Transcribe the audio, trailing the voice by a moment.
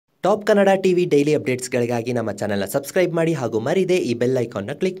Top Kannada TV daily ಅಪ್ಡೇಟ್ಸ್ಗಳಿಗಾಗಿ ನಮ್ಮ ಚಾನೆಲ್ನ subscribe ಮಾಡಿ ಹಾಗೂ ಮರಿದೇ ಈ ಬೆಲ್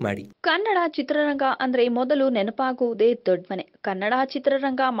ಐಕಾನ್ನ ಕ್ಲಿಕ್ ಮಾಡಿ. ಕನ್ನಡ ಚಿತ್ರರಂಗ ಅಂದ್ರೆ ಮೊದಲು ನೆನಪಾಗುವುದೇ ದೊಡ್ಮನೆ. ಕನ್ನಡ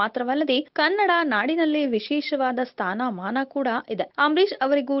ಚಿತ್ರರಂಗ ಮಾತ್ರವಲ್ಲದೆ ಕನ್ನಡ ನಾಡಿನಲ್ಲಿ ವಿಶೇಷವಾದ ಸ್ಥಾನಮಾನ ಕೂಡ ಇದೆ. ಅಂಬರೀಶ್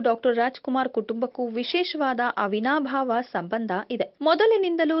ಅವರಿಗೂ ಡಾಕ್ಟರ್ ರಾಜ್ಕುಮಾರ್ ಕುಟುಂಬಕ್ಕೂ ವಿಶೇಷವಾದ ಅವಿನಾಭಾವ ಸಂಬಂಧ ಇದೆ.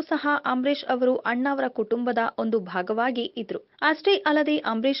 ಮೊದಲಿನಿಂದಲೂ ಸಹ ಅಂಬರೀಶ್ ಅವರು ಅಣ್ಣವರ ಕುಟುಂಬದ ಒಂದು ಭಾಗವಾಗಿ ಇದ್ರು. ಅಷ್ಟೇ ಅಲ್ಲದೆ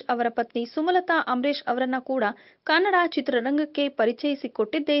ಅಂಬರೀಶ್ ಅವರ ಪತ್ನಿ ಸುಮಲತಾ ಅಂಬರೀಶ್ ಅವರನ್ನ ಕೂಡ ಕನ್ನಡ ಚಿತ್ರರಂಗಕ್ಕೆ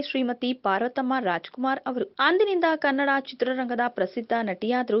ಪರಿಚಯಿಸಿಕೊಟ್ಟಿದ್ದೇ ಶ್ರೀಮತಿ ಪಾರ್ವತಮ್ಮ ರಾಜ್ಕುಮಾರ್ ಅವರು. ಅಂದಿನಿಂದ ಕನ್ನಡ ಚಿತ್ರರಂಗದ ಪ್ರಸಿದ್ಧ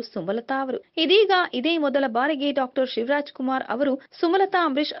ನಟಿಯಾದ್ರು ಸುಮಲತಾ ಅವರು. ಇದೀಗ ಇದೇ ಮೊದಲ ಬಾರಿಗೆ ಡಾಕ್ಟರ್ ಶಿವರಾಜ್ ಕುಮಾರ್ ಅವರು ಸುಮಲತಾ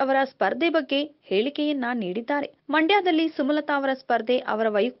ಅಂಬರೀಶ್ ಅವರ ಸ್ಪರ್ಧೆ ಬಗ್ಗೆ ಹೇಳಿಕೆಯನ್ನ ನೀಡಿದ್ದಾರೆ. ಮಂಡ್ಯದಲ್ಲಿ ಸುಮಲತಾ ಅವರ ಸ್ಪರ್ಧೆ ಅವರ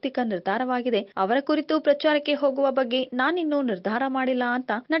ವೈಯಕ್ತಿಕ ನಿರ್ಧಾರವಾಗಿದೆ. ಅವರ ಕುರಿತು ಪ್ರಚಾರಕ್ಕೆ ಹೋಗುವ ಬಗ್ಗೆ ನಾನಿನ್ನೂ ನಿರ್ಧಾರ ಮಾಡಿಲ್ಲ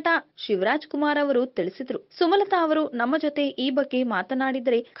ಅಂತ ನಟ ಶಿವರಾಜ್ ಕುಮಾರ್ ಅವರು ತಿಳಿಸಿದ್ರು. ಸುಮಲತಾ ಅವರು ನಮ್ಮ ಜೊತೆ ಈ ಬಗ್ಗೆ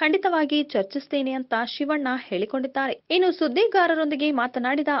ಮಾತನಾಡಿದರೆ ಖಂಡಿತವಾಗಿ ಚರ್ಚಿಸುತ್ತೇನೆ ಅಂತ ಶಿವಣ್ಣ ಹೇಳಿಕೊಂಡಿದ್ದಾರೆ. ಇನ್ನು ಸುದ್ದಿಗಾರರೊಂದಿಗೆ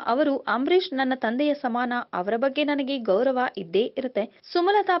ಮಾತನಾಡಿದ ಅವರು, ಅಂಬರೀಶ್ ನನ್ನ ತಂದೆಯ ಸಮಾನ, ಅವರ ಬಗ್ಗೆ ನನಗೆ ಗೌರವ ಇದ್ದೇ ಇರುತ್ತೆ.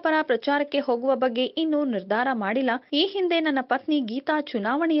 ಸುಮಲತಾ ಪರ ಪ್ರಚಾರಕ್ಕೆ ಹೋಗುವ ಬಗ್ಗೆ ಇನ್ನೂ ನಿರ್ಧಾರ ಮಾಡಿಲ್ಲ. ಈ ಹಿಂದೆ ನನ್ನ ಪತ್ನಿ ಗೀತಾ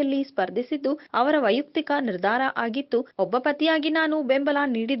ಚುನಾವಣೆಯಲ್ಲಿ ಸ್ಪರ್ಧಿಸಿದ್ದು ಅವರ ವೈಯಕ್ತಿಕ ನಿರ್ಧಾರ ಆಗಿತ್ತು. ಒಬ್ಬ ಪತಿಯಾಗಿ ನಾನು ಬೆಂಬಲ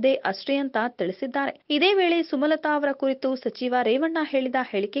ನೀಡಿದ್ದೆ ಅಷ್ಟೇ ಅಂತ ತಿಳಿಸಿದ್ದಾರೆ. ಇದೇ ವೇಳೆ ಸುಮಲತಾ ಅವರ ಕುರಿತು ಸಚಿವ ರೇವಣ್ಣ ಹೇಳಿದ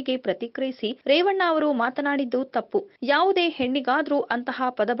ಹೇಳಿಕೆಗೆ ಪ್ರತಿಕ್ರಿಯಿಸಿ ರೇವಣ್ಣ ಅವರು ಮಾತನಾಡಿದ್ದು ತಪ್ಪು. ಯಾವುದೇ ಹೆಣ್ಣಿಗಾದ್ರೂ ಅಂತಹ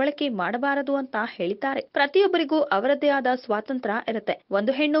ಪದ ಬಳಕೆ ಮಾಡಬಾರದು ಅಂತ ಹೇಳಿದ್ದಾರೆ. ಪ್ರತಿಯೊಬ್ಬರಿಗೂ ಅವರದ್ದೇ ಆದ ಸ್ವಾತಂತ್ರ್ಯ ಇರುತ್ತೆ.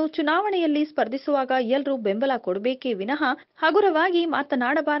 ಒಂದು ಹೆಣ್ಣು ಚುನಾವಣೆಯಲ್ಲಿ ಸ್ಪರ್ಧಿಸುವಾಗ ಎಲ್ಲರೂ ಬೆಂಬಲ ಕೊಡಬೇಕೇ ವಿನಃ ಹಗುರವಾಗಿ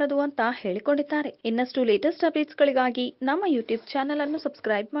ಮಾತನಾಡಬಾರದು ಅಂತ ಹೇಳಿಕೊಂಡಿದ್ದಾರೆ. ಇನ್ನಷ್ಟು ಲೇಟೆಸ್ಟ್ ಅಪ್ಡೇಟ್ಸ್ಗಳಿಗಾಗಿ ನಮ್ಮ ಯೂಟ್ಯೂಬ್ ಚಾನೆಲ್ ಅನ್ನು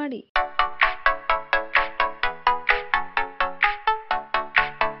ಸಬ್ಸ್ಕ್ರೈಬ್ ಮಾಡಿ.